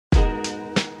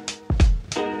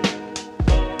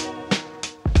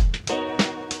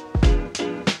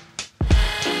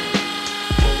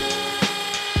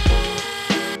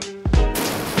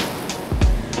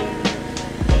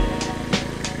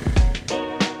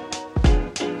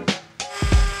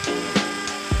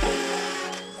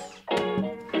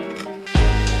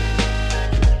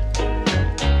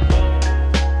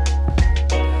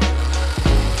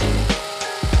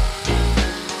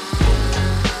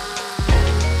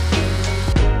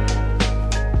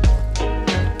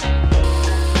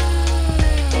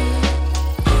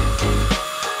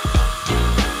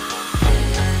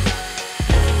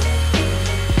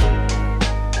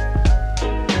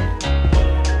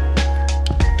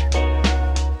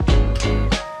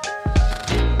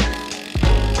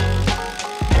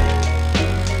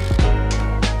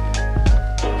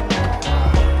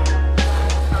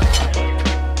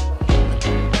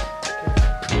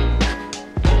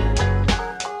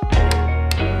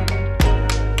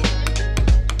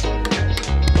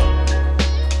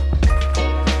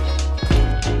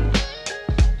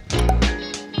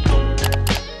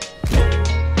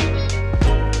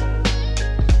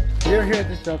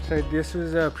outside. This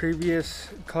was a previous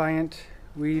client.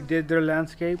 We did their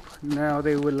landscape. Now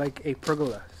they would like a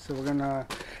pergola. So we're gonna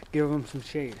give them some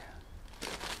shade.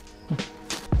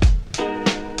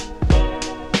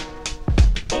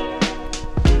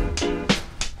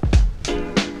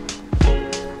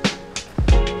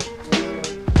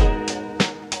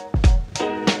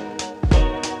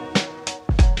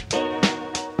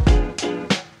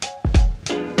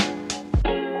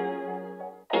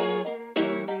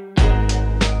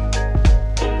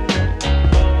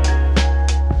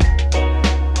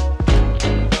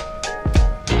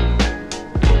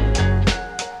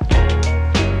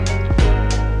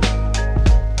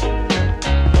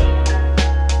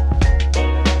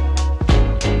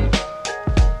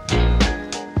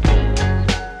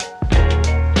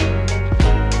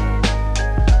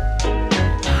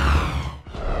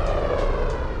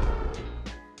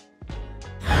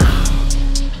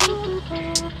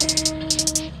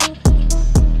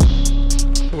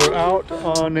 We're out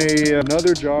on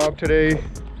another job today.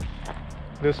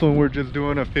 This one we're just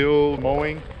doing a field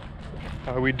mowing.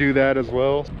 We do that as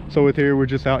well. So with here, we're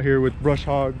just out here with brush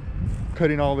hog,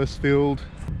 cutting all this field.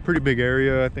 Pretty big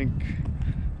area, I think.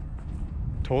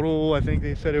 Total, I think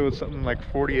they said it was something like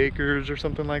 40 acres or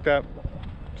something like that.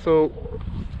 So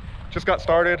just got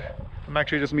started. I'm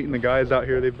actually just meeting the guys out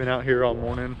here. They've been out here all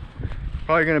morning.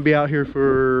 Probably gonna be out here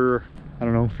for, I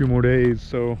don't know, a few more days.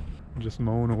 So just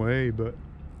mowing away, but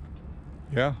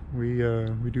yeah, we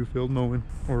do field mowing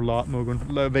or lot mowing,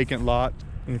 vacant lot,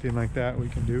 anything like that we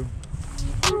can do.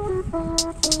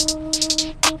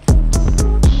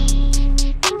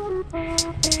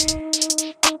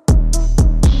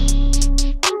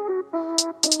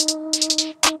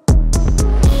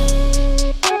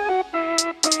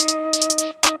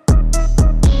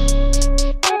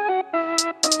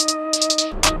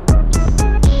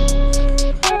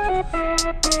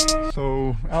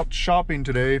 So out shopping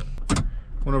today.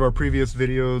 One of our previous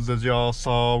videos, as y'all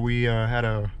saw, we had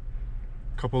a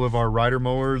couple of our rider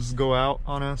mowers go out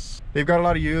on us. They've got a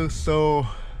lot of use, so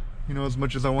you know, as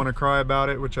much as I want to cry about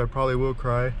it, which I probably will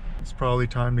cry, it's probably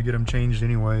time to get them changed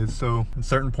anyways. So at a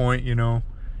certain point, you know,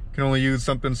 you can only use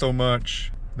something so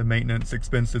much. The maintenance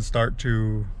expenses start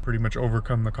to pretty much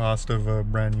overcome the cost of a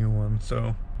brand new one.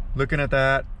 So looking at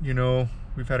that, you know,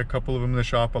 we've had a couple of them in the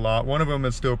shop a lot. One of them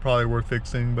is still probably worth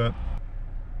fixing, but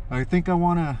I think I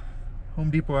want to. Home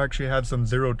Depot actually had some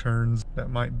zero turns that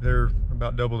they're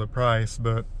about double the price,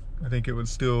 but I think it would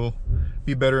still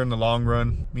be better in the long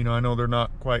run. You know, I know they're not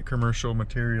quite commercial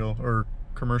material or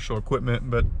commercial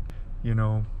equipment, but you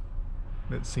know,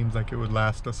 it seems like it would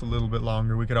last us a little bit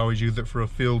longer. We could always use it for a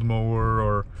field mower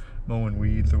or mowing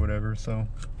weeds or whatever. So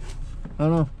I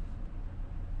don't know,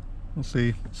 we'll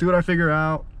see what I figure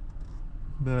out.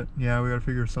 But yeah, we gotta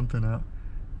figure something out.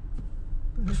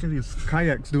 Look at these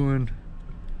kayaks doing.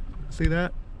 See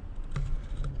that?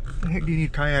 What the heck do you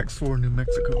need kayaks for in New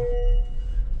Mexico?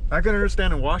 I can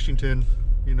understand in Washington,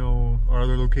 you know, our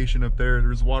other location up there,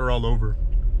 there's water all over.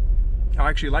 I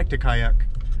actually like to kayak.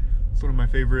 It's one of my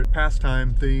favorite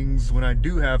pastime things. When I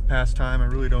do have pastime, I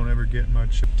really don't ever get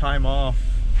much time off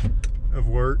of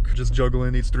work. Just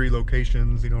juggling these 3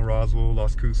 locations, you know, Roswell,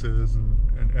 Las Cruces,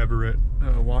 and Everett,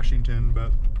 Washington.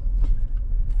 But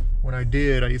when I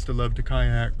did, I used to love to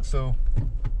kayak. So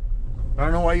I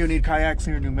don't know why you need kayaks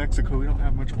here in New Mexico. We don't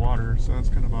have much water, so that's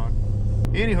kind of odd.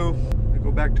 Anywho, we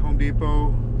go back to Home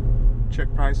Depot,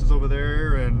 check prices over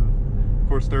there, and of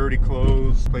course they're already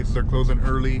closed. Places are closing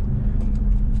early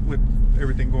with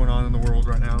everything going on in the world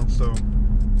right now, so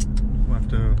we'll have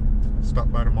to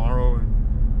stop by tomorrow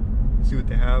and see what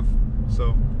they have.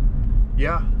 So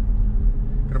yeah,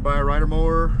 gonna buy a rider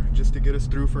mower just to get us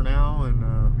through for now,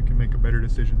 and we can make a better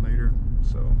decision later.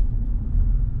 So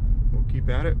we'll keep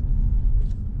at it.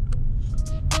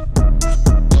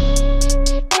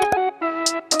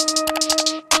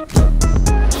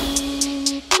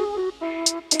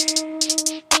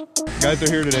 Guys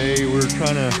are here today. We're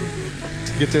trying to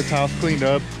get this house cleaned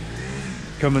up.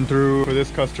 Coming through for this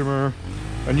customer,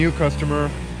 a new customer.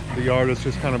 The yard is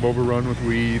just kind of overrun with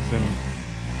weeds and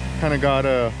kind of got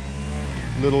a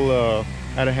little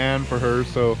out of hand for her.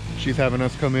 So she's having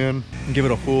us come in and give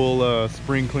it a full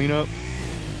spring cleanup.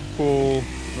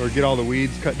 Or get all the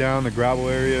weeds cut down, the gravel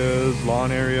areas,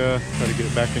 lawn area, try to get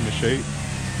it back into shape.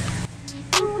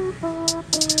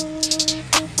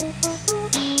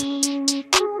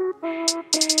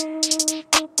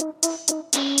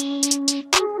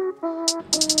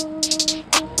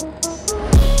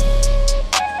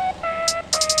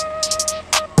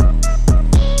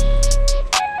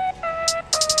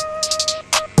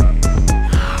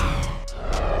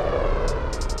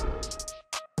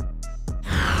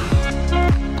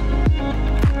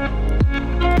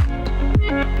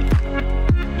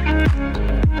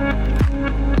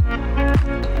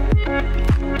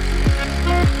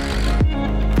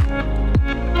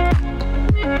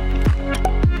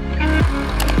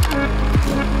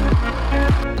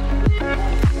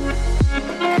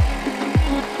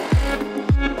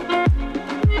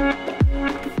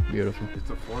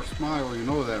 smile, you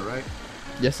know that, right?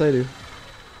 Yes, I do.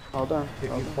 Hold on.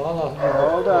 If you fall off,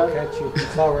 Hold I'll on. catch you. You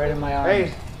fall right in my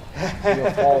arms. Hey.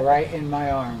 You'll fall right in my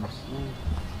arms.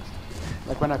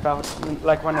 Like when I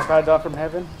fell down from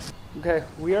heaven. Okay,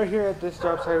 we are here at this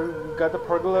job site. We got the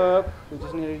pergola up. We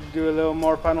just need to do a little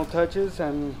more final touches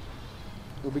and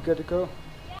we'll be good to go.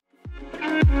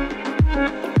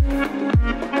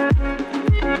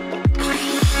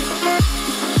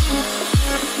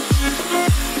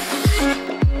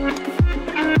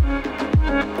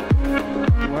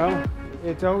 Well,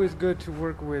 it's always good to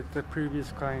work with the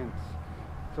previous clients.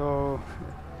 So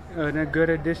a good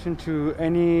addition to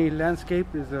any landscape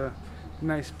is a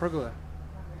nice pergola.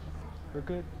 We're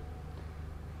good.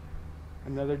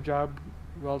 Another job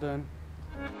well done.